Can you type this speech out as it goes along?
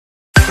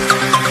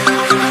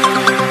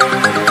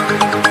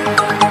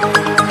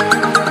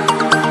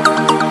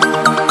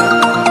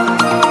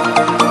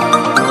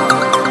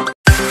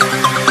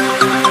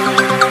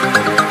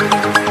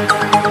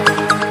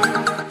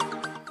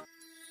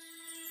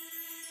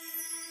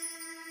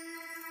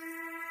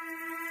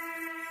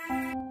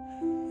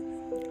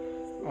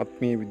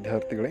ಆತ್ಮೀಯ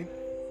ವಿದ್ಯಾರ್ಥಿಗಳೇ,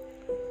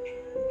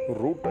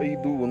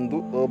 √5 ಒಂದು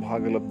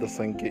ಅಭಾಗಲಬ್ಧ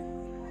ಸಂಖ್ಯೆ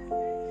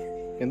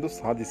ಎಂದು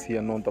ಸಾಧಿಸಿ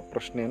ಅನ್ನುವಂಥ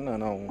ಪ್ರಶ್ನೆಯನ್ನು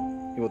ನಾವು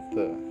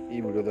ಇವತ್ತು ಈ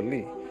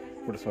ವಿಡಿಯೋದಲ್ಲಿ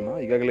ಬಿಡಿಸೋಣ.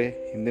 ಈಗಾಗಲೇ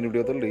ಹಿಂದಿನ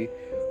ವಿಡಿಯೋದಲ್ಲಿ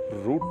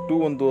 √2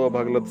 ಒಂದು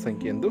ಅಭಾಗಲಬ್ಧ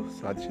ಸಂಖ್ಯೆ ಎಂದು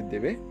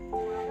ಸಾಧಿಸಿದ್ದೇವೆ.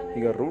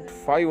 ಈಗ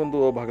 √5 ಒಂದು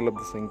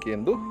ಅಭಾಗಲಬ್ಧ ಸಂಖ್ಯೆ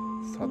ಎಂದು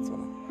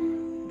ಸಾಧಿಸೋಣ.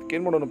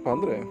 ಅದಕ್ಕೇನು ಮಾಡೋಣಪ್ಪ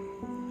ಅಂದರೆ,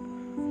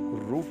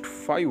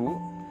 √5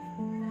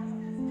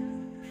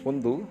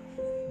 ಒಂದು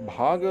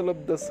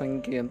ಭಾಗಲಬ್ಧ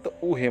ಸಂಖ್ಯೆ ಅಂತ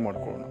ಊಹೆ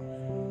ಮಾಡ್ಕೊಳ್ಳೋಣ.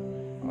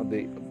 ಅದೇ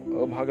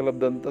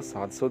ಅಭಾಗಲಬ್ಧ ಅಂತ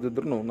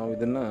ಸಾಧಿಸೋದಿದ್ರೂ ನಾವು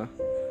ಇದನ್ನು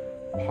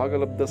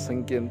ಭಾಗಲಬ್ಧ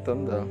ಸಂಖ್ಯೆ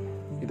ಅಂತಂದು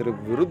ಇದರ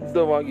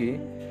ವಿರುದ್ಧವಾಗಿ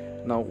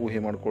ನಾವು ಊಹೆ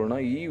ಮಾಡ್ಕೊಳ್ಳೋಣ.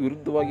 ಈ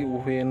ವಿರುದ್ಧವಾಗಿ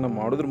ಊಹೆಯನ್ನು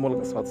ಮಾಡೋದ್ರ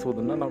ಮೂಲಕ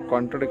ಸಾಧಿಸೋದನ್ನು ನಾವು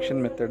ಕಾಂಟ್ರಡಿಕ್ಷನ್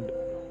ಮೆಥಡ್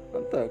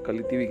ಅಂತ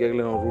ಕಲಿತೀವಿ.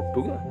 ಈಗಾಗಲೇ ನಾವು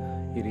 √2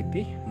 ಈ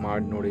ರೀತಿ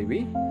ಮಾಡಿ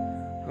ನೋಡೀವಿ.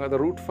 ಹಾಗಾದ್ರೆ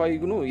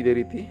 √5ಗೂ ಇದೇ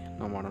ರೀತಿ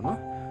ನಾವು ಮಾಡೋಣ.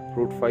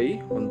 √5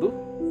 ಒಂದು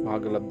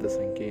ಭಾಗಲಬ್ಧ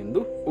ಸಂಖ್ಯೆ ಎಂದು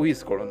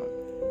ಊಹಿಸ್ಕೊಳ್ಳೋಣ.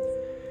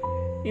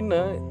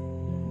 ಇನ್ನು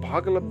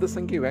ಭಾಗಲಬ್ಧ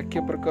ಸಂಖ್ಯೆ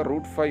ವ್ಯಾಖ್ಯೆ ಪ್ರಕಾರ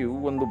 √5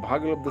 ಒಂದು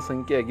ಭಾಗಲಬ್ಧ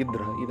ಸಂಖ್ಯೆ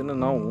ಆಗಿದ್ರೆ ಇದನ್ನು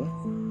ನಾವು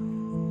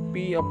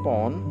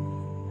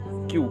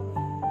P/Q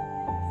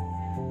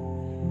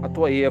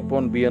ಅಥವಾ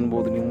A/B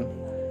ಅನ್ಬೋದು. ನೀವು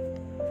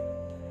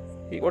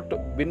ಈಗ ಒಟ್ಟು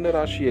ಭಿನ್ನ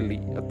ರಾಶಿಯಲ್ಲಿ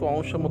ಅಥವಾ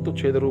ಅಂಶ ಮತ್ತು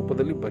ಛೇದ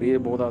ರೂಪದಲ್ಲಿ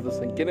ಬರೆಯಬಹುದಾದ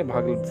ಸಂಖ್ಯೆನೇ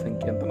ಭಾಗಲಬ್ಧ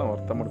ಸಂಖ್ಯೆ ಅಂತ ನಾವು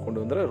ಅರ್ಥ ಮಾಡ್ಕೊಂಡು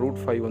ಅಂದರೆ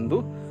 √5 ಒಂದು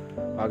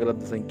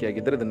ಭಾಗಲಬ್ಧ ಸಂಖ್ಯೆ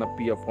ಆಗಿದ್ದರೆ ಇದನ್ನು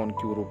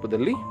P/Q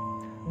ರೂಪದಲ್ಲಿ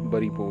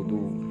ಬರಿಬಹುದು.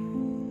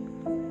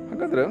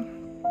 ಹಾಗಾದ್ರೆ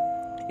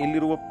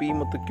ಇಲ್ಲಿರುವ P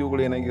ಮತ್ತು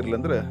Qಗಳು ಏನಾಗಿರಲಿ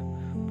ಅಂದರೆ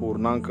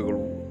ಪೂರ್ಣಾಂಕಗಳು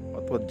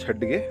ಅಥವಾ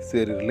ಝಡ್ಗೆ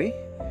ಸೇರಿರಲಿ.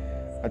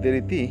 ಅದೇ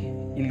ರೀತಿ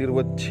ಇಲ್ಲಿರುವ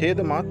ಛೇದ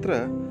ಮಾತ್ರ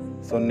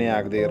 0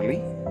 ಆಗದೇ ಇರಲಿ.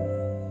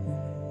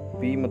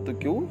 P ಮತ್ತು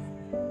Q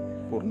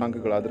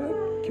ಪೂರ್ಣಾಂಕಗಳಾದರೆ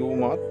Q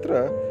ಮಾತ್ರ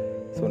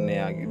 0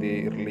 ಆಗಿದೆ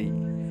ಇರಲಿ.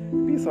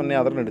 P 0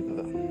 ಆದ್ರೆ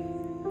ನಡೀತದೆ.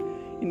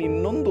 ಇನ್ನು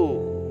ಇನ್ನೊಂದು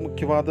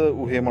ಮುಖ್ಯವಾದ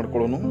ಊಹೆ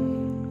ಮಾಡ್ಕೊಳ್ಳೋಣ.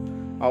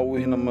 ಆ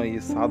ಊಹೆ ನಮ್ಮ ಈ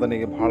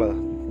ಸಾಧನೆಗೆ ಬಹಳ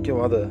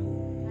ಮುಖ್ಯವಾದ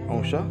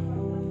ಅಂಶ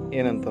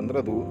ಏನಂತಂದ್ರೆ,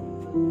 ಅದು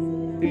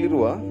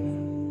ಇಲ್ಲಿರುವ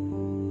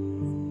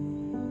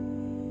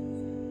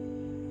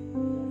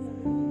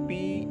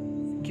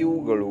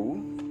Qಗಳು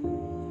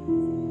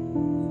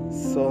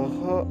ಸಹ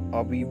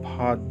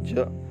ಅವಿಭಾಜ್ಯ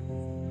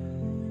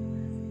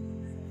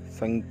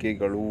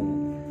ಸಂಖ್ಯೆಗಳು.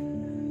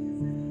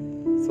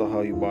 ಸಹ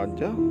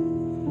ಅವಿಭಾಜ್ಯ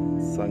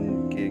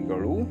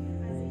ಸಂಖ್ಯೆಗಳು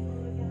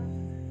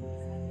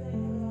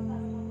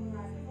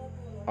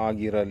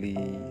ಆಗಿರಲಿ,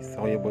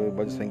 ಸಹ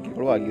ಅವಿಭಾಜ್ಯ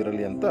ಸಂಖ್ಯೆಗಳು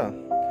ಆಗಿರಲಿ ಅಂತ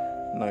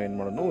ನಾವೇನು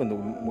ಮಾಡೋಣ, ಒಂದು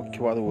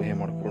ಮುಖ್ಯವಾದ ಊಹೆ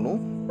ಮಾಡ್ಕೊಳ್ಳೋಣ.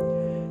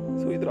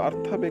 ಸೊ ಇದರ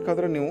ಅರ್ಥ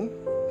ಬೇಕಾದರೆ ನೀವು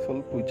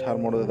ಸ್ವಲ್ಪ ವಿಚಾರ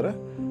ಮಾಡೋದಾದ್ರೆ,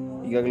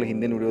 ಈಗಾಗಲೇ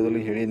ಹಿಂದಿನ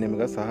ವಿಡಿಯೋದಲ್ಲಿ ಹೇಳಿ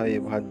ನಿಮಗೆ ಸಹ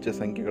ಅವಿಭಾಜ್ಯ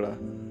ಸಂಖ್ಯೆಗಳ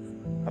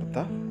ಅರ್ಥ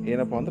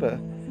ಏನಪ್ಪ ಅಂದ್ರೆ,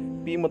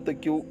 P ಮತ್ತು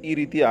Q ಈ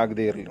ರೀತಿ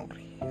ಆಗದೇ ಇರಲಿ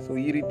ನೋಡ್ರಿ. ಸೊ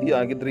ಈ ರೀತಿ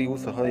ಆಗಿದ್ರೆ ಇವು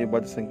ಸಹ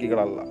ಅವಿಭಾಜ್ಯ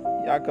ಸಂಖ್ಯೆಗಳಲ್ಲ.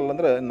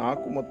 ಯಾಕಲ್ಲಂದ್ರೆ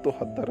 4 ಮತ್ತು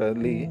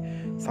 10ರಲ್ಲಿ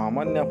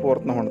ಸಾಮಾನ್ಯ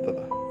ಅಪವರ್ತನ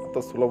ಹೊಂಡ್ತದೆ.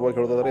 ಅಥವಾ ಸುಲಭವಾಗಿ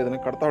ಹೇಳೋದಾದ್ರೆ ಇದನ್ನು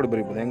ಕಡ್ತಾ ಹೊಡಿ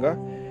ಬರೀಬೋದು. ಹೆಂಗೆ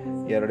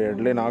 2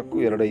 2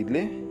 4 2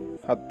 5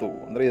 10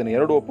 ಅಂದರೆ ಇದನ್ನು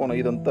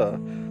 2/5 ಅಂತ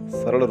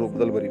ಸರಳ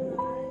ರೂಪದಲ್ಲಿ ಬರೀಬೋದು.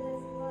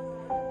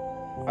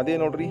 ಅದೇ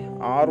ನೋಡ್ರಿ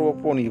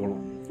 6/7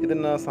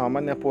 ಇದನ್ನು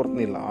ಸಾಮಾನ್ಯ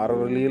ಅಪವರ್ತನ ಇಲ್ಲ,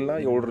 6ರಲ್ಲಿ ಇಲ್ಲ,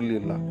 7ರಲ್ಲಿ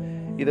ಇಲ್ಲ.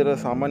 ಇದರ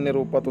ಸಾಮಾನ್ಯ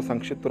ರೂಪ ಅಥವಾ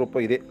ಸಂಕ್ಷಿಪ್ತ ರೂಪ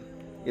ಇದೆ.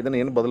 ಇದನ್ನು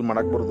ಏನು ಬದಲು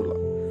ಮಾಡೋಕ್ಕೆ ಬರೋದಿಲ್ಲ.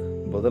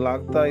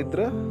 ಬದಲಾಗ್ತಾ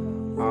ಇದ್ರೆ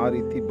ಆ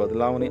ರೀತಿ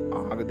ಬದಲಾವಣೆ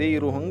ಆಗದೇ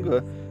ಇರೋ ಹಂಗೆ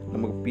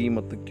ನಮಗೆ P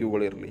ಮತ್ತು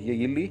Qಗಳಿರಲಿ.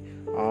 ಹೀಗೆ ಇಲ್ಲಿ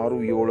 6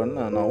 7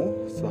 ನಾವು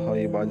ಸಹ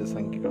ಅವಿಭಾಜ್ಯ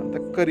ಸಂಖ್ಯೆಗಳಂತ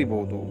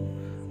ಕರಿಬಹುದು.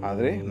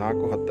 ಆದರೆ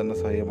 4 10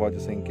 ಸಹ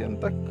ಅವಿಭಾಜ್ಯ ಸಂಖ್ಯೆ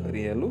ಅಂತ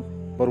ಕರೆಯಲು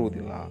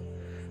ಬರುವುದಿಲ್ಲ.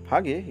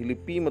 ಹಾಗೆ ಇಲ್ಲಿ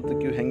P ಮತ್ತು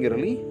Q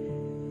ಹೆಂಗಿರಲಿ,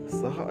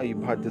 ಸಹ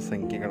ಅವಿಭಾಜ್ಯ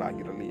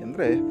ಸಂಖ್ಯೆಗಳಾಗಿರಲಿ.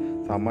 ಅಂದರೆ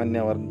ಸಾಮಾನ್ಯ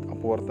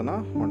ಅಪವರ್ತನ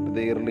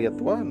ಹೊಂಟದೇ ಇರಲಿ,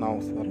 ಅಥವಾ ನಾವು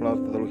ಸರಳ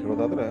ಅರ್ಥದೊಳಗೆ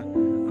ಹೇಳೋದಾದ್ರೆ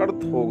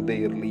ಕಡ್ದು ಹೋಗದೇ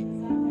ಇರಲಿ.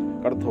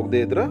 ಕಡ್ದು ಹೋಗದೇ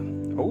ಇದ್ರೆ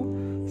ಅವು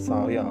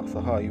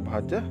ಸಹ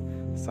ಅವಿಭಾಜ್ಯ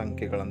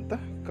ಸಂಖ್ಯೆಗಳಂತ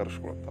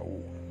ಕರೆಸ್ಕೊಳ್ತಾವು.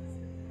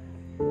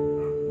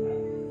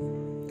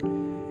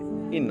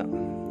 ಇನ್ನು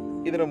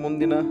ಇದರ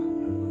ಮುಂದಿನ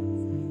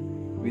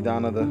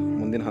ವಿಧಾನದ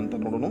ಮುಂದಿನ ಹಂತ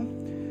ನೋಡೋಣ.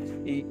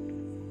 ಈ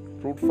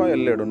 √5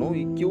 ಅಲ್ಲೇ ಇಡೋಣ.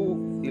 ಈ Q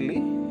ಇಲ್ಲಿ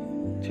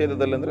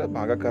ಛೇದದಲ್ಲಿ ಅಂದರೆ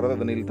ಭಾಗಾಕಾರದ,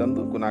 ಅದನ್ನು ಇಲ್ಲಿ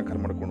ತಂದು ಗುಣಾಕಾರ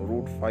ಮಾಡಿಕೊಂಡು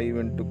 √5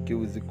 × Q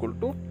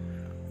 =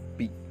 P.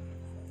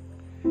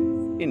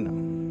 ಇನ್ನು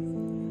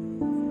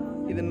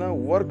ಇದನ್ನು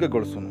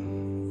ವರ್ಗಗೊಳಿಸೋಣ.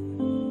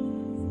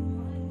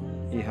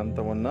 ಈ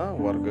ಹಂತವನ್ನು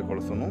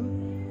ವರ್ಗಗೊಳಿಸೋಣ.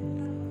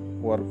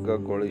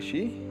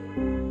 ವರ್ಗಗೊಳಿಸಿದಾಗ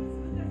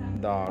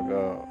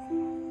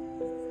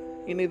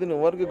ಇನ್ನು ಇದನ್ನು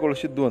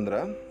ವರ್ಗಗೊಳಿಸಿದ್ದು ಅಂದ್ರೆ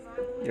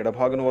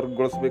ಎಡಭಾಗನ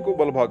ವರ್ಗಗೊಳಿಸಬೇಕು,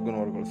 ಬಲಭಾಗನ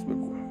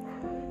ವರ್ಗಗೊಳಿಸಬೇಕು.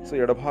 ಸೊ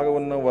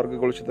ಎಡಭಾಗವನ್ನು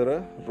ವರ್ಗಗೊಳಿಸಿದರೆ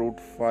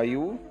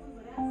 √5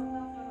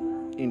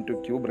 ×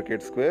 Q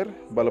 (²),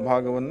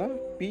 ಬಲಭಾಗವನ್ನು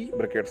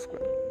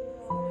P(²).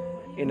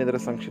 ಇನ್ನು ಇದರ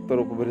ಸಂಕ್ಷಿಪ್ತ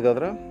ರೂಪ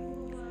ಬರೆದಾದ್ರೆ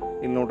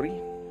ಇಲ್ಲಿ ನೋಡ್ರಿ,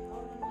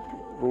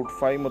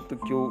 √5 ಮತ್ತು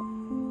Q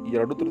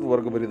ಎರಡು ಥರದ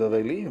ವರ್ಗ ಬರೀತದ.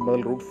 ಇಲ್ಲಿ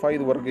ಮೊದಲು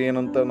 √5 ವರ್ಗ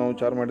ಏನಂತ ನಾವು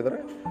ವಿಚಾರ ಮಾಡಿದರೆ,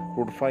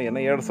 √5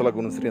 2 ಸಲ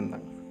ಗುಣಿಸ್ರಿ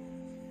ಅಂದಂಗೆ,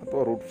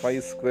 ಅಥವಾ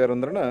 √5²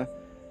 ಅಂದ್ರೆ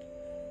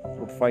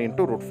 √5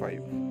 ×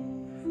 √5.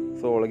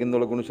 ಸೊ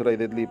ಒಳಗಿಂದೊಳಗೆ ಗುಣಿಸಿರ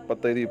 5 5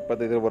 25,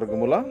 25ರ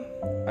ವರ್ಗಮೂಲ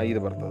 5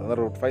 ಬರ್ತದೆ.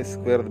 ಅಂದರೆ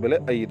 √5² ಬೆಲೆ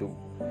 5.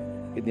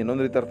 ಇದು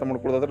ಇನ್ನೊಂದು ರೀತಿ ಅರ್ಥ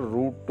ಮಾಡ್ಕೊಳ್ಳೋದಾದ್ರೆ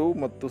 √2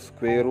 ಮತ್ತು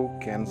ಸ್ಕ್ವೇರು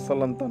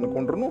ಕ್ಯಾನ್ಸಲ್ ಅಂತ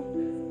ಅಂದ್ಕೊಂಡ್ರೂ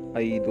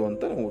 5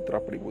 ಅಂತ ನಾವು ಉತ್ತರ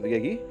ಪಡಿಬೋದು.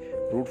 ಹೀಗಾಗಿ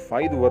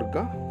 √5 ವರ್ಗ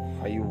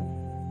 5.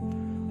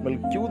 ಆಮೇಲೆ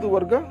Qದು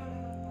ವರ್ಗ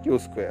Q².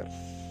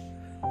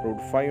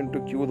 √5 ×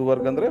 Qದು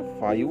ವರ್ಗ ಅಂದರೆ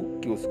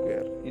 5Q²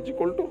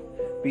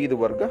 = ಪಿದು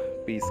ವರ್ಗ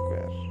ಪಿ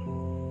ಸ್ಕ್ವೇರ್.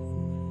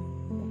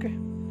 ಓಕೆ,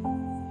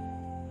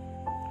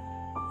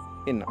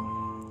 ಇನ್ನು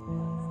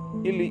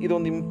ಇಲ್ಲಿ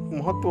ಇದೊಂದು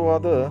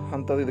ಮಹತ್ವವಾದ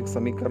ಹಂತದ ಇದಕ್ಕೆ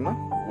ಸಮೀಕರಣ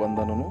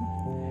 1.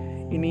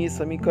 ಇನ್ನು ಈ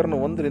ಸಮೀಕರಣ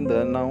 1ರಿಂದ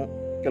ನಾವು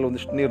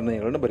ಕೆಲವೊಂದಿಷ್ಟು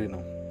ನಿರ್ಣಯಗಳನ್ನ ಬರೀ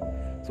ನಾವು.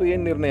 ಸೊ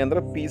ಏನು ನಿರ್ಣಯ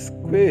ಅಂದ್ರೆ ಪಿ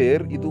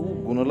ಸ್ಕ್ವೇರ್ ಇದು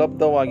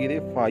ಗುಣಲಬ್ಧವಾಗಿದೆ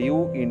 5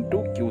 ಇಂಟು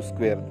ಕ್ಯೂ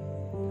ಸ್ಕ್ವೇರ್.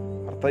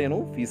 ಅರ್ಥ ಏನು?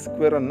 ಪಿ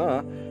ಸ್ಕ್ವೇರನ್ನು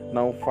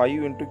ನಾವು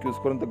 5 ಇಂಟು ಕ್ಯೂ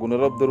ಸ್ಕ್ವೇರ್ ಅಂತ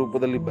ಗುಣಲಬ್ಧ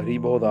ರೂಪದಲ್ಲಿ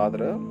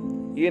ಬರೀಬಹುದಾದ್ರೆ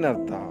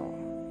ಏನರ್ಥ?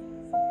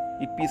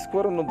 ಈ ಪಿ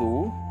ಸ್ಕ್ವೇರ್ ಅನ್ನೋದು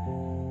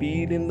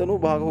ಪಿನಿಂದನೂ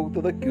ಭಾಗ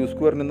ಹೋಗ್ತದೆ, ಕ್ಯೂ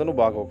ಸ್ಕ್ವೇರ್ನಿಂದನೂ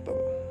ಭಾಗ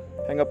ಹೋಗ್ತದೆ.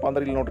 ಹೆಂಗಪ್ಪ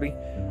ಅಂದ್ರೆ ಇಲ್ಲಿ ನೋಡ್ರಿ,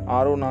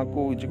 6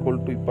 4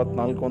 =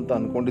 24 ಅಂತ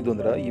ಅಂದ್ಕೊಂಡಿದ್ದು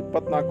ಅಂದ್ರೆ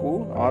 24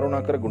 6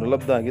 4ರ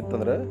ಗುಣಲಬ್ಧ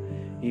ಆಗಿತ್ತಂದ್ರೆ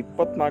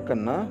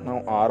 24ನ್ನು ನಾವು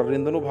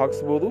 6ರಿಂದನೂ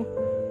ಭಾಗಿಸ್ಬೋದು,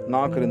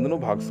 4ರಿಂದನೂ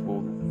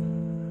ಭಾಗಿಸ್ಬೋದು.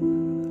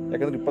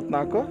 ಯಾಕಂದ್ರೆ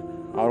 24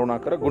 6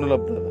 4ರ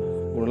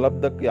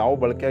ಗುಣಲಬ್ಧಕ್ಕೆ ಯಾವ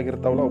ಬಳಕೆ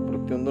ಆಗಿರ್ತಾವಲ್ಲ ಅವು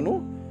ಪ್ರತಿಯೊಂದೂ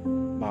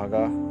ಭಾಗ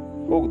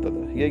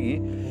ಹೋಗ್ತದೆ. ಹೀಗಾಗಿ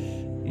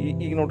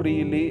ಈಗ ನೋಡ್ರಿ,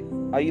 ಇಲ್ಲಿ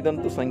 5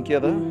 ಅಂತೂ ಸಂಖ್ಯೆ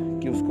ಅದ,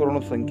 ಕ್ಯೂ ಸ್ಕ್ವೇರ್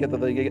ಅನ್ನೋದು ಸಂಖ್ಯೆ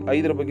ಅದ. ಹೀಗಾಗಿ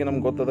 5ರ ಬಗ್ಗೆ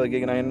ನಮ್ಗೆ ಗೊತ್ತದ.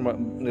 ಹೀಗಾಗಿ ನಾ ಏನು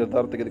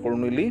ನಿರ್ಧಾರ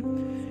ತೆಗೆದುಕೊಳ್ಳೋಣ, ಇಲ್ಲಿ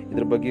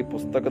ಇದ್ರ ಬಗ್ಗೆ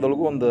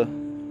ಪುಸ್ತಕದೊಳಗೂ ಒಂದು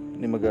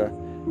ನಿಮಗೆ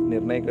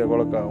ನಿರ್ಣಯ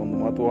ಕೈಗೊಳ್ಳೋಕೆ ಒಂದು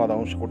ಮಹತ್ವವಾದ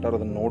ಅಂಶ ಕೊಟ್ಟಾರ,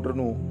 ಅದನ್ನು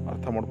ನೋಡ್ರೂ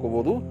ಅರ್ಥ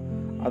ಮಾಡ್ಕೋಬೋದು.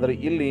 ಆದರೆ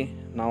ಇಲ್ಲಿ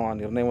ನಾವು ಆ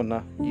ನಿರ್ಣಯವನ್ನು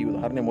ಈ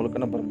ಉದಾಹರಣೆ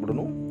ಮೂಲಕನೇ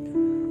ಬರೆದ್ಬಿಡೋಣ.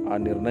 ಆ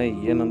ನಿರ್ಣಯ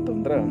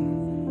ಏನಂತಂದ್ರೆ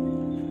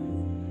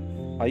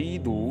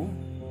 5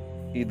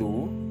 ಇದು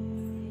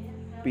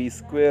ಪಿ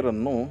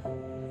ಸ್ಕ್ವೇರನ್ನು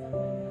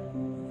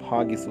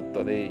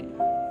ಭಾಗಿಸುತ್ತದೆ.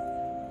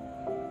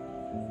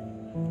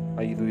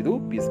 5 ಇದು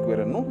ಪಿ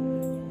ಸ್ಕ್ವೇರನ್ನು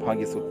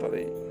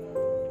ಭಾಗಿಸುತ್ತದೆ.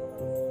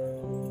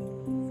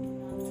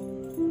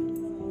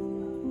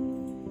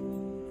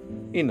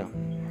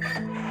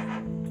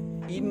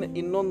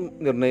 ಇನ್ನೊಂದು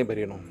ನಿರ್ಣಯ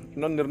ಬರೆಯೋಣ.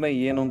 ಇನ್ನೊಂದು ನಿರ್ಣಯ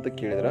ಏನು ಅಂತ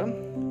ಕೇಳಿದ್ರೆ,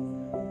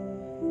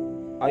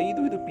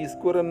 5 ಇದು ಪಿ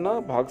ಸ್ಕ್ವೇರನ್ನು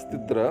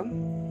ಭಾಗಿಸ್ತಿದ್ರೆ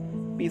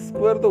ಪಿ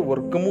ಸ್ಕ್ವೇರ್ದ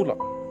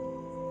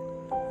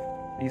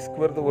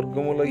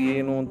ವರ್ಗಮೂಲ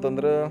ಏನು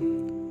ಅಂತಂದ್ರೆ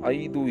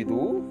 5 ಇದು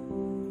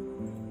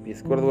ಪಿ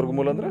ಸ್ಕ್ವೇರ್ದ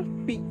ವರ್ಗಮೂಲ ಅಂದ್ರೆ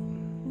ಪಿ.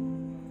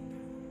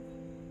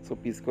 ಸೊ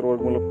ಪಿ ಸ್ಕ್ವೇರ್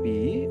ವರ್ಗಮೂಲ ಪಿ.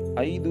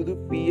 5 ಇದು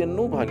ಪಿ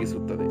ಅನ್ನು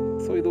ಭಾಗಿಸುತ್ತದೆ.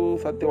 ಸೊ ಇದು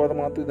ಸತ್ಯವಾದ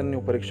ಮಾತು. ಇದನ್ನು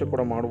ನೀವು ಪರೀಕ್ಷೆ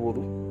ಕೂಡ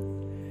ಮಾಡ್ಬೋದು.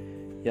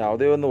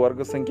 ಯಾವುದೇ ಒಂದು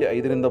ವರ್ಗ ಸಂಖ್ಯೆ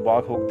 5ರಿಂದ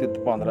ಭಾಗ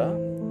ಹೋಗ್ತಿತ್ತಪ್ಪ ಅಂದ್ರೆ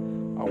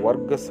ಆ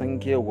ವರ್ಗ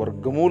ಸಂಖ್ಯೆಯ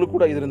ವರ್ಗಮೂಲ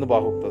ಕೂಡ 5ರಿಂದ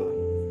ಭಾಗ ಹೋಗ್ತದೆ.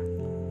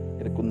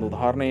 ಇದಕ್ಕೊಂದು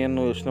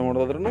ಉದಾಹರಣೆಯನ್ನು ಯೋಚನೆ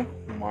ಮಾಡೋದಾದ್ರೂ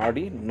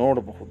ಮಾಡಿ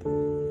ನೋಡಬಹುದು.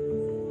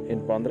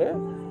 ಏನಪ್ಪ ಅಂದರೆ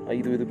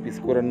 5 ಇದು ಪಿ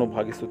ಸ್ಕ್ವೇರನ್ನು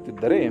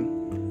ಭಾಗಿಸುತ್ತಿದ್ದರೆ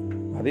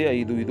ಅದೇ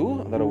 5 ಇದು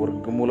ಅದರ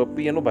ವರ್ಗಮೂಲ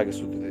ಪಿ ಅನ್ನು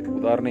ಭಾಗಿಸುತ್ತದೆ.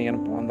 ಉದಾಹರಣೆ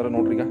ಏನಪ್ಪ ಅಂದ್ರೆ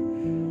ನೋಡ್ರಿ, ಈಗ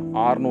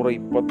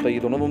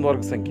 625 ಅನ್ನೋದೊಂದು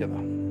ವರ್ಗ ಸಂಖ್ಯೆ ಅದ.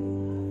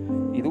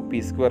 ಇದು ಪಿ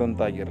ಸ್ಕ್ವೇರ್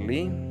ಅಂತ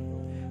ಆಗಿರಲಿ.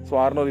 ಸೊ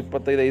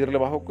 625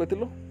 5ರಲ್ಲಿ ಭಾಗ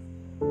ಹೋಗ್ತೈತಿಲ್ಲ.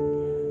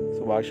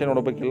 ಸೊ ಭಾಷೆ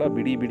ನೋಡಬೇಕಿಲ್ಲ,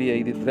 ಬಿಡಿ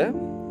 5 ಇದ್ರೆ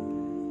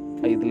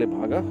 5ಲೆ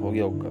ಭಾಗ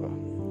ಹೋಗ್ತದ.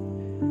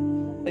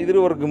 5ರ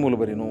ವರ್ಗಮೂಲ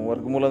ಬರೀನು.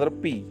 ವರ್ಗಮೂಲ ಅಂದ್ರೆ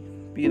ಪಿ.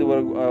 ಇದು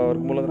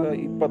ವರ್ಗಮೂಲ ಅಂದ್ರೆ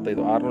 25.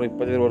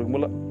 625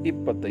 ವರ್ಗಮೂಲ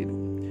 25.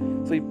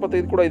 ಸೊ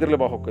 25 ಕೂಡ 5ರಲ್ಲಿ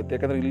ಭಾಗ ಹೋಗ್ತೈತಿ.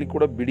 ಯಾಕಂದ್ರೆ ಇಲ್ಲಿ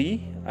ಕೂಡ ಬಿಡಿ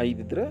 5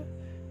 ಇದ್ರೆ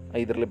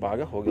 5ರಲ್ಲಿ ಭಾಗ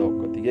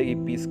ಹೋಗ್ತೈತಿ. ಹೀಗಾಗಿ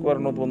ಪಿ ಸ್ಕ್ವೇರ್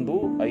ಅನ್ನೋದು ಒಂದು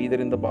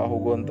 5ರಿಂದ ಭಾಗ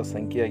ಹೋಗುವಂಥ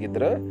ಸಂಖ್ಯೆ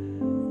ಆಗಿದ್ರೆ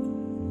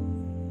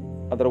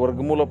ಅದರ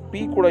ವರ್ಗಮೂಲ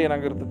ಪಿ ಕೂಡ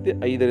ಏನಾಗಿರ್ತೈತಿ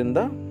 5ರಿಂದ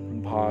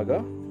ಭಾಗ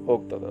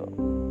ಹೋಗ್ತದ.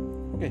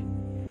 ಓಕೆ,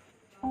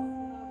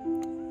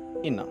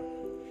 ಇನ್ನು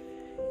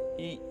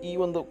ಈ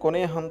ಒಂದು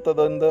ಕೊನೆಯ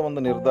ಹಂತದಿಂದ ಒಂದು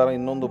ನಿರ್ಧಾರ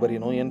ಇನ್ನೊಂದು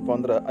ಬರೀನು. ಏನಪ್ಪ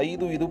ಅಂದ್ರೆ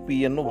 5 ಇದು ಪಿ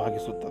ಅನ್ನು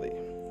ಭಾಗಿಸುತ್ತದೆ.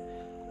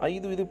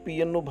 5 ಇದು ಪಿ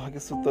ಅನ್ನು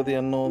ಭಾಗಿಸುತ್ತದೆ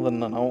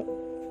ಅನ್ನೋದನ್ನು ನಾವು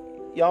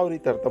ಯಾವ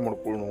ರೀತಿ ಅರ್ಥ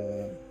ಮಾಡ್ಕೊಳ್ಳೋಣ?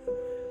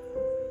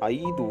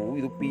 5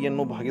 ಇದು ಪಿ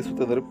ಅನ್ನು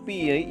ಭಾಗಿಸುತ್ತದೆ. ಪಿ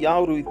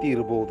ಯಾವ ರೀತಿ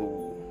ಇರ್ಬೋದು?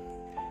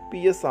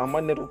 ಪಿಯ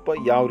ಸಾಮಾನ್ಯ ರೂಪ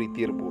ಯಾವ ರೀತಿ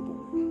ಇರ್ಬೋದು?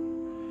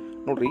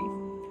 ನೋಡ್ರಿ,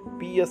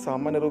 ಪಿಯ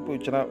ಸಾಮಾನ್ಯ ರೂಪ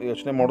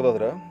ಯೋಚನೆ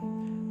ಮಾಡೋದಾದ್ರೆ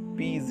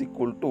ಪಿ =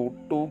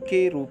 2k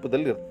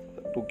ರೂಪದಲ್ಲಿ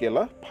ಇರ್ತದೆ. 2k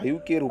ಅಲ್ಲ,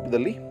 5k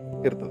ರೂಪದಲ್ಲಿ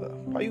ಇರ್ತದೆ.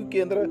 5k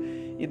ಅಂದ್ರೆ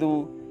ಇದು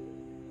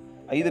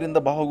 5ರಿಂದ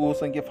ಭಾಗ ಹೋಗುವ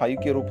ಸಂಖ್ಯೆ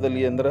 5k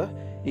ರೂಪದಲ್ಲಿ ಅಂದ್ರೆ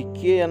ಈ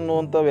ಕೆ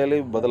ಅನ್ನುವಂಥ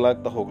ವ್ಯಾಲ್ಯೂ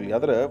ಬದಲಾಗ್ತಾ ಹೋಗಲಿ.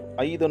 ಆದರೆ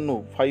 5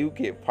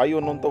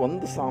 ಅನ್ನುವಂಥ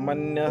ಒಂದು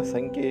ಸಾಮಾನ್ಯ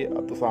ಸಂಖ್ಯೆ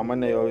ಅಥವಾ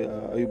ಸಾಮಾನ್ಯ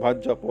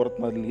ಅವಿಭಾಜ್ಯ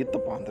ಅಪವರ್ತನಲ್ಲಿ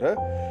ಇತ್ತಪ್ಪ ಅಂದ್ರೆ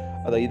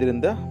ಅದು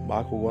 5ರಿಂದ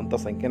ಭಾಗ ಹೋಗುವಂಥ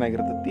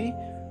ಸಂಖ್ಯೆನಾಗಿರ್ತೈತಿ.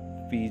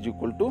 ಪಿ =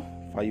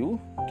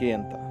 5k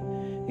ಅಂತ.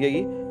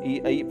 ಹೀಗಾಗಿ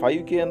ಈ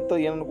 5k ಅಂತ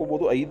ಏನು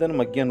ಅನ್ಕೋಬೋದು? 5ನ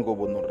ಮಗ್ಗಿ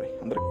ಅನ್ಕೋಬೋದು ನೋಡ್ರಿ.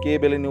 ಅಂದ್ರೆ ಕೆ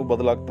ಬೆಲೆ ನೀವು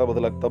ಬದಲಾಗ್ತಾ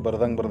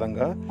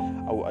ಬರ್ದಂಗೆ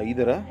ಅವು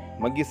 5ರ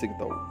ಮಗ್ಗಿ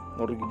ಸಿಗ್ತಾವೆ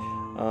ನೋಡ್ರಿ.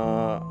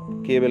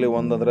 ಕೆ ಬೆಲೆ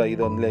 1 ಅಂದ್ರೆ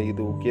 5 ಅಂದಲೇ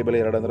 5, ಕೆ ಬೆಲೆ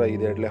 2 ಅಂದ್ರೆ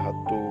 5 2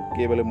 10,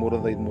 ಕೆ ಬೆಲೆ 3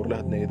 ಅಂದ್ರೆ 5 3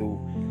 15.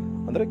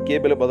 ಅಂದರೆ ಕೆ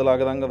ಬೆಲೆ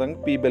ಬದಲಾಗದಂಗೆ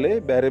ಪಿ ಬೆಲೆ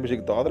ಬೇರೆ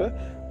ಸಿಗ್ತಾವೆ. ಆದರೆ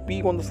ಪಿ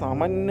ಒಂದು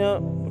ಸಾಮಾನ್ಯ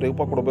ರೂಪ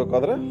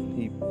ಕೊಡಬೇಕಾದ್ರೆ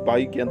ಈ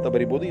 5k ಅಂತ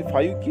ಬರಿಬೋದು. ಈ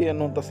 5k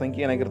ಅನ್ನುವಂಥ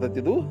ಸಂಖ್ಯೆ ಏನಾಗಿರ್ತೈತಿ?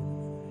 ಇದು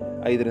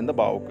 5ರಿಂದ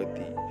ಭಾಗ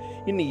ಹೋಗ್ತೈತಿ.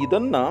 ಇನ್ನು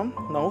ಇದನ್ನು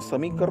ನಾವು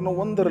ಸಮೀಕರಣ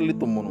 1ರಲ್ಲಿ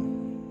ತುಂಬೋಣ.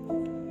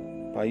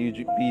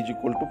 ಪಿ =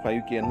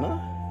 5k ಅನ್ನು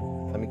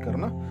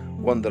ಸಮೀಕರಣ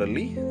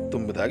 1ರಲ್ಲಿ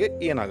ತುಂಬಿದಾಗ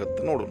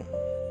ಏನಾಗುತ್ತೆ ನೋಡೋಣ.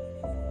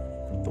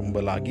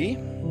 ತುಂಬಲಾಗಿ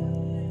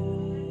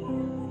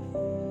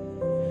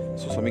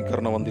ಸೊ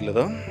ಸಮೀಕರಣ 1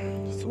 ಇಲ್ಲದ.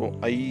 ಸೊ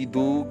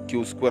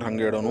 5q²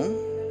 ಹಂಗೆ ಇಡೋಣ.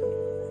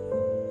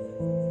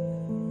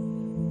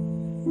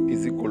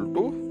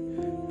 =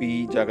 ಪಿ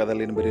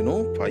ಜಾಗದಲ್ಲಿ ಏನು ಬರೀನು?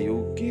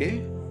 5k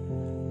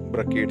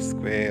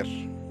 ⁻².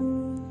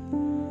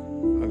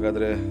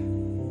 ಹಾಗಾದರೆ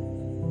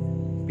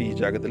ಪಿ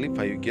ಜಾಗದಲ್ಲಿ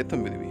 5k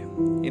ತುಂಬಿದ್ವಿ.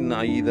 ಇನ್ನು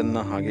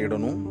 5ಅನ್ನು ಹಾಗೆ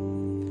ಇಡೋಣ.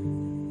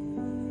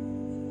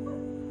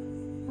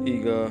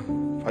 ಈಗ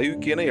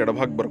 5Kನ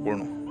ಎಡಭಾಗ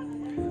ಬರ್ಕೊಳ್ಳೋಣ,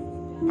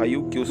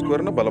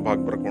 5Q² ಬಲಭಾಗ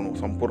ಬರ್ಕೊಳ್ಳೋಣ,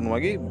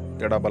 ಸಂಪೂರ್ಣವಾಗಿ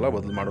ಎಡಬಲ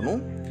ಬದಲು ಮಾಡೋಣ.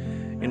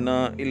 ಇನ್ನು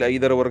ಇಲ್ಲಿ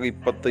 5ರ ವರ್ಗ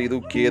 25,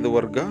 Kದ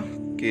ವರ್ಗ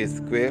K²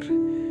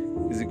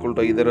 =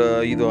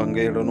 5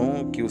 ಹಂಗೆ ಇಡೋಣ,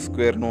 Q²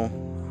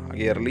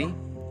 ಹಾಗೆ ಇರಲಿ.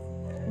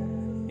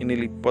 ಇನ್ನು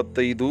ಇಲ್ಲಿ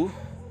 25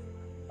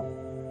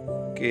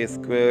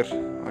 K²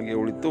 ಹಾಗೆ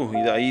ಉಳಿತು.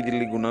 ಇದು 5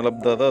 ಇಲ್ಲಿ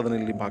ಗುಣಲಬ್ಧ ಅದ, ಅದನ್ನ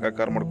ಇಲ್ಲಿ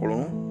ಭಾಗಾಕಾರ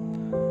ಮಾಡ್ಕೊಳ್ಳೋಣ.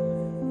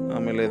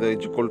 ಆಮೇಲೆ ಇದು =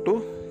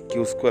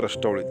 Q²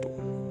 ಅಷ್ಟೇ ಉಳಿತು.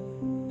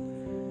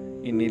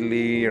 ಇನ್ನು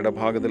ಇಲ್ಲಿ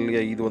ಎಡಭಾಗದಲ್ಲಿ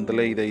 5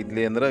 ಅಂತಲೇ ಇದೆ,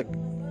 5 ಅಂದರೆ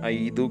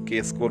 5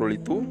 K²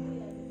 ಉಳಿತು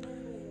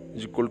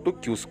 =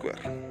 Q².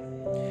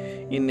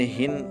 ಇನ್ನು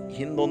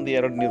ಹಿಂದೊಂದು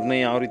 2 ನಿರ್ಣಯ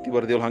ಯಾವ ರೀತಿ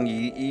ಬರ್ದೇವಲ್ಲ ಹಂಗೆ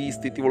ಈ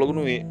ಸ್ಥಿತಿ ಒಳಗೂ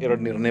 2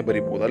 ನಿರ್ಣಯ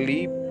ಬರಿಬೋದು. ಅಲ್ಲಿ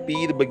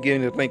Pದ ಬಗ್ಗೆ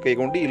ನಿರ್ಣಯ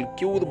ಕೈಗೊಂಡು ಇಲ್ಲಿ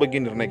Qದ ಬಗ್ಗೆ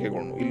ನಿರ್ಣಯ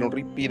ಕೈಗೊಂಡು. ಇಲ್ಲಿ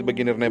ನೋಡ್ರಿ Pದ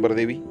ಬಗ್ಗೆ ನಿರ್ಣಯ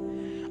ಬರ್ದೇವಿ.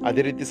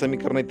 ಅದೇ ರೀತಿ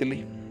ಸಮೀಕರಣ ಐತಿ ಇಲ್ಲಿ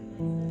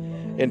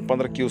ಏನಪ್ಪ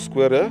ಅಂದ್ರೆ Q²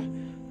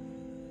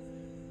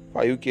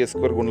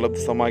 5K² ಗುಣಲಬ್ಧ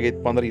ಸಮ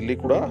ಆಗೈತಪ್ಪ ಅಂದ್ರೆ ಇಲ್ಲಿ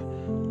ಕೂಡ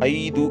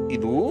 5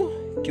 ಇದು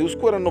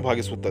Q² ಅನ್ನು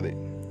ಭಾಗಿಸುತ್ತದೆ.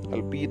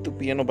 ಅಲ್ಲಿ P ಇತ್ತು,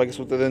 P ಅನ್ನು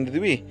ಭಾಗಿಸುತ್ತದೆ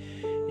ಅಂದಿದ್ವಿ.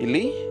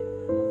 ಇಲ್ಲಿ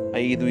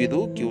 5 ಇದು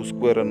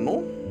Q² ಅನ್ನು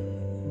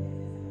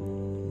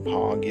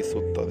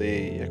ಭಾಗಿಸುತ್ತದೆ.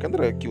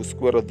 ಯಾಕಂದ್ರೆ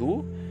Q² ಅದು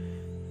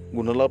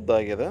ಗುಣಲಬ್ಧ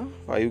ಆಗ್ಯದ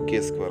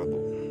 5K² ಅದು.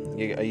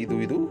 ಈಗ 5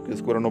 ಇದು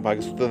Q² ಅನ್ನು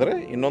ಭಾಗಿಸುತ್ತದೆ ಅಂದರೆ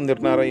ಇನ್ನೊಂದು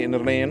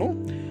ನಿರ್ಣಯ ಏನು,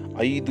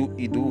 5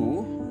 ಇದು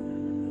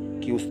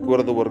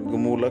Q²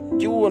 ವರ್ಗಮೂಲ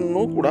Q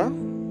ಅನ್ನು ಕೂಡ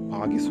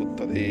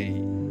ಭಾಗಿಸುತ್ತದೆ,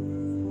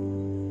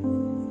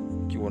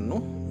 Q ಅನ್ನು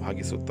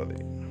ಭಾಗಿಸುತ್ತದೆ.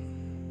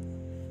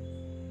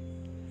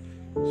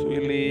 ಸೊ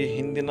ಇಲ್ಲಿ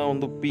ಹಿಂದಿನ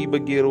ಒಂದು P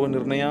ಬಗ್ಗೆ ಇರುವ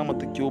ನಿರ್ಣಯ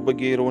ಮತ್ತು Q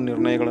ಬಗ್ಗೆ ಇರುವ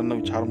ನಿರ್ಣಯಗಳನ್ನು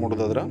ವಿಚಾರ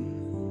ಮಾಡೋದಾದ್ರೆ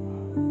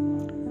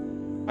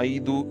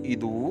 5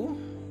 ಇದು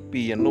P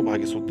ಅನ್ನು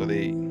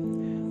ಭಾಗಿಸುತ್ತದೆ,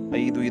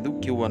 5 ಇದು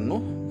Q ಅನ್ನು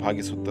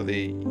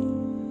ಭಾಗಿಸುತ್ತದೆ.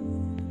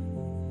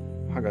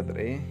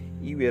 ಹಾಗಾದರೆ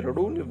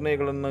ಇವೆರಡೂ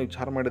ನಿರ್ಣಯಗಳನ್ನು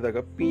ವಿಚಾರ ಮಾಡಿದಾಗ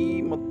P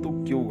ಮತ್ತು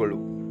Qಗಳು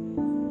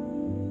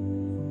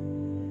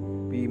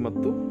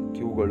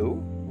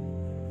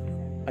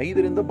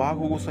 5ರಿಂದ ಭಾಗ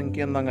ಹೋಗುವ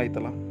ಸಂಖ್ಯೆ ಅಂದಂಗೆ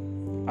ಆಯ್ತಲ್ಲ.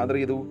 ಆದರೆ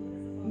ಇದು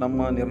ನಮ್ಮ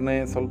ನಿರ್ಣಯ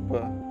ಸ್ವಲ್ಪ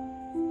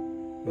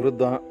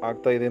ವಿರುದ್ಧ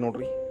ಆಗ್ತಾ ಇದೆ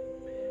ನೋಡ್ರಿ.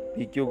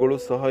 PQಗಳು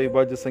ಸಹ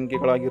ವಿಭಾಜ್ಯ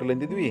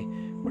ಸಂಖ್ಯೆಗಳಾಗಿರಲೆಂದಿದ್ವಿ,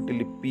 ಬಟ್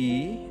ಇಲ್ಲಿ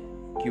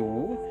PQ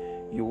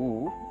ಇವು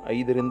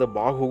 5ರಿಂದ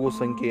ಭಾಗ ಹೋಗುವ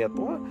ಸಂಖ್ಯೆ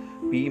ಅಥವಾ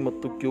P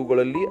ಮತ್ತು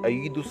Qಗಳಲ್ಲಿ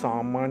 5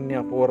 ಸಾಮಾನ್ಯ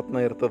ಅಪವರ್ತನ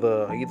ಇರ್ತದೆ.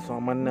 5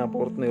 ಸಾಮಾನ್ಯ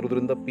ಅಪವರ್ತನ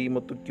ಇರೋದ್ರಿಂದ P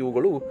ಮತ್ತು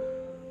Qಗಳು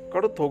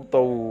ಕಡಿತು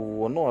ಹೋಗ್ತಾವು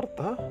ಅನ್ನೋ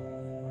ಅರ್ಥ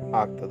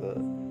ಆಗ್ತದೆ.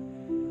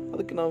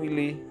 ಅದಕ್ಕೆ ನಾವು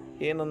ಇಲ್ಲಿ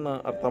ಏನನ್ನು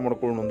ಅರ್ಥ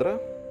ಮಾಡ್ಕೊಳ್ಳೋಣ ಅಂದ್ರೆ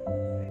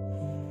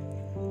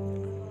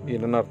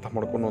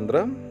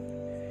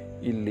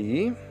ಇಲ್ಲಿ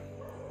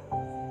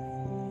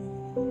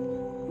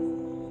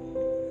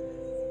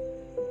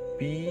P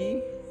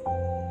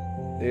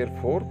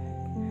therefore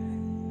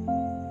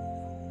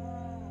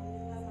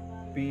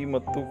P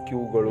ಮತ್ತು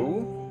Qಗಳು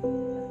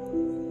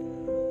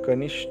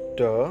ಕನಿಷ್ಠ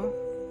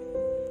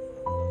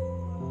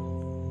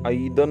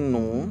 5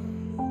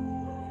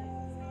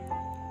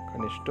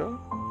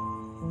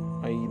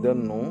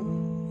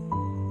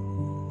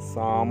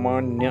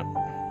 ಸಾಮಾನ್ಯ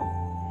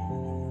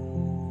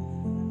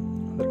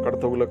ಅಂದ್ರೆ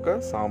ಕಡ್ತ ಹೋಗ್ಲಕ್ಕ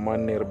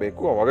ಸಾಮಾನ್ಯ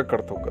ಇರಬೇಕು, ಅವಾಗ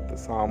ಕಡ್ತ ಹೋಗತ್ತೆ.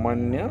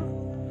 ಸಾಮಾನ್ಯ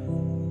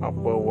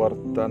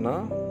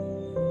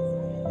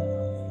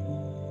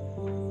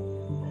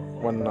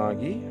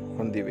ಅಪವರ್ತನವನ್ನಾಗಿ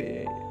ಹೊಂದಿವೆ.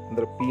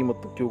 ಅಂದರೆ P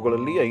ಮತ್ತು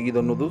Qಗಳಲ್ಲಿ 5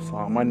 ಅನ್ನೋದು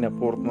ಸಾಮಾನ್ಯ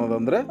ಅಪವರ್ತನ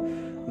ಅಂದರೆ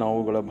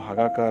ನಾವುಗಳ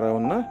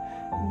ಭಾಗಾಕಾರವನ್ನು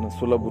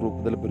ಸುಲಭ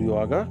ರೂಪದಲ್ಲಿ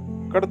ಬರೆಯುವಾಗ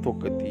ಕಡ್ತ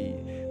ಹೋಗತಿ.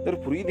 ಇದರ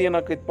ಇದು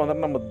ಏನಾಕೈತಪ್ಪ ಅಂದ್ರೆ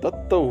ನಮ್ಮ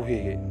ದತ್ತ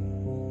ಊಹೆ,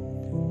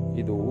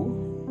 ಇದು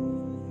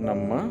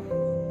ನಮ್ಮ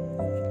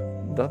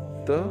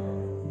ದತ್ತ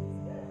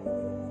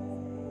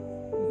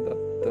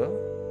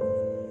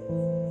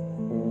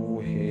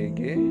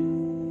ಊಹೆಗೆ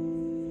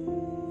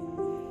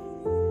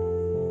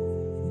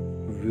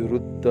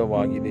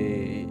ವಿರುದ್ಧವಾಗಿದೆ.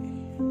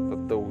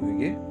 ದತ್ತ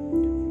ಊಹೆಗೆ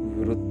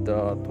ವಿರುದ್ಧ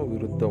ಅಥವಾ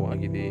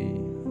ವಿರುದ್ಧವಾಗಿದೆ.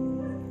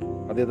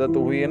 ಅದೇ ದತ್ತ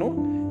ಊಹೆ ಏನು,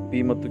 P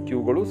ಮತ್ತು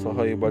Qಗಳು ಸಹ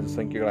ವಿಭಾಜ್ಯ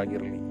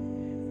ಸಂಖ್ಯೆಗಳಾಗಿರಲಿ.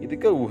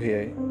 ಇದಕ್ಕೆ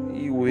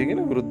ಈ ಊಹೆಗೆ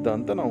ವಿರುದ್ಧ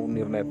ಅಂತ ನಾವು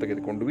ನಿರ್ಣಯ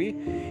ತೆಗೆದುಕೊಂಡ್ವಿ.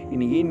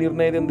 ಇನ್ನು ಈ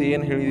ನಿರ್ಣಯದಿಂದ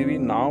ಏನು ಹೇಳಿದೀವಿ,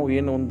 ನಾವು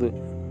ಏನು ಒಂದು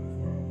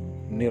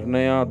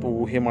ನಿರ್ಣಯ ಅಥವಾ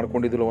ಊಹೆ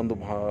ಮಾಡ್ಕೊಂಡಿದ್ದಿಲ್ಲ, ಒಂದು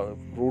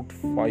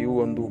 √5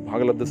 ಒಂದು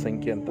ಭಾಗಲಬ್ಧ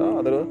ಸಂಖ್ಯೆ ಅಂತ,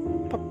 ಅದರ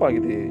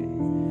ತಪ್ಪಾಗಿದೆ.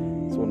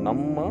 ಸೊ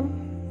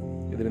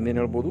ಇದರಿಂದ ಏನು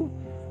ಹೇಳ್ಬೋದು,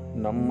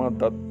 ನಮ್ಮ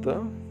ದತ್ತ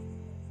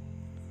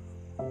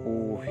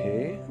ಊಹೆ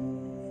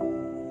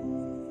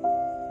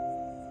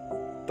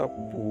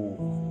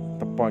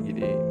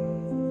ತಪ್ಪಾಗಿದೆ.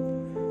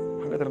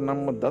 ಹಾಗಾದ್ರೆ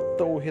ನಮ್ಮ ದತ್ತ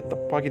ಊಹೆ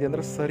ತಪ್ಪಾಗಿದೆ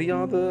ಅಂದರೆ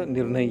ಸರಿಯಾದ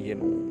ನಿರ್ಣಯ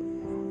ಏನು?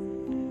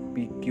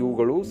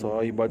 PQಗಳು ಸಹ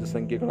ವಿಭಾಜ್ಯ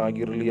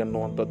ಸಂಖ್ಯೆಗಳಾಗಿರಲಿ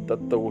ಅನ್ನುವಂಥ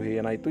ದತ್ತ ಊಹೆ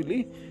ಏನಾಯಿತು, ಇಲ್ಲಿ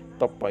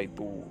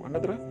ತಪ್ಪಾಯಿತು.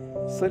 ಹಾಗಾದ್ರೆ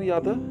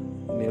ಸರಿಯಾದ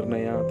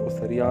ನಿರ್ಣಯ ಅಥವಾ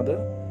ಸರಿಯಾದ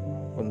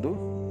ಒಂದು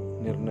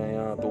ನಿರ್ಣಯ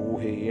ಅಥವಾ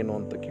ಊಹೆ ಏನು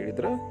ಅಂತ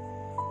ಕೇಳಿದರೆ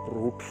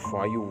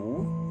 √5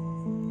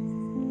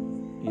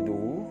 ಇದು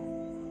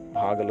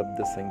ಭಾಗಲಬ್ಧ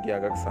ಸಂಖ್ಯೆ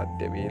ಆಗಕ್ಕೆ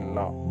ಸಾಧ್ಯವೇ ಇಲ್ಲ.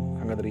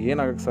 ಹಾಗಾದ್ರೆ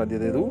ಏನಾಗಕ್ಕೆ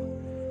ಸಾಧ್ಯತೆ, ಇದು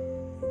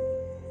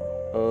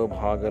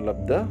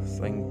ಅಭಾಗಲಬ್ಧ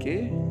ಸಂಖ್ಯೆ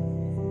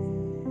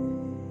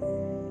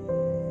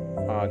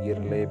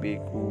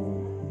ಆಗಿರಲೇಬೇಕು.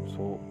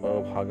 ಸೊ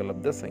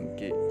ಅಭಾಗಲಬ್ಧ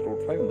ಸಂಖ್ಯೆ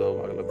 √5 ಒಂದು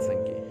ಅಭಾಗಲಬ್ಧ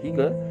ಸಂಖ್ಯೆ. ಈಗ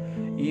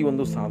ಈ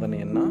ಒಂದು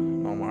ಸಾಧನೆಯನ್ನು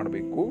ನಾವು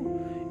ಮಾಡಬೇಕು.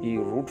 ಈ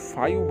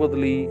 √5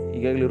 ಬದಲಿ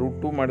ಈಗಾಗಲೇ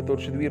 √2 ಮಾಡಿ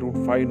ತೋರಿಸಿದ್ವಿ,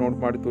 √5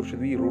 ಮಾಡಿ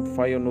ತೋರಿಸಿದ್ವಿ.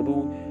 √5 ಅನ್ನೋದು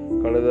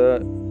ಕಳೆದ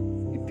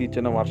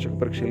ಇತ್ತೀಚಿನ ವಾರ್ಷಿಕ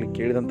ಪರೀಕ್ಷೆಯಲ್ಲಿ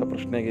ಕೇಳಿದಂಥ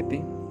ಪ್ರಶ್ನೆ ಆಗೈತಿ.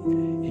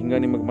 ಹಿಂಗೆ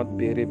ನಿಮಗೆ ಮತ್ತು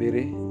ಬೇರೆ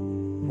ಬೇರೆ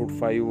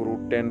 √5,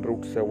 √10,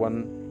 √7,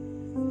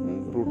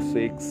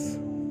 √6,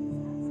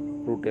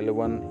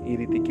 √11 ಈ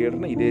ರೀತಿ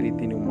ಕೇಳಿದ್ರೆ ಇದೇ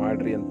ರೀತಿ ನೀವು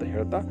ಮಾಡಿರಿ ಅಂತ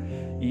ಹೇಳ್ತಾ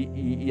ಈ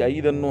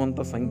 5 ಅನ್ನುವಂಥ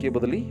ಸಂಖ್ಯೆ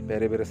ಬದಲಿ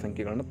ಬೇರೆ ಬೇರೆ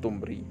ಸಂಖ್ಯೆಗಳನ್ನ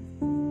ತುಂಬ್ರಿ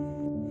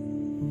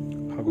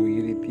ಹಾಗೂ ಈ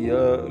ರೀತಿಯ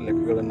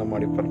ಲೆಕ್ಕಗಳನ್ನು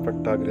ಮಾಡಿ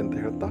ಪರ್ಫೆಕ್ಟ್ ಆಗಿರಿ ಅಂತ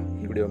ಹೇಳ್ತಾ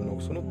ಈ ವಿಡಿಯೋವನ್ನು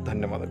ಮುಗಿಸೋಣ.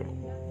 ಧನ್ಯವಾದಗಳು.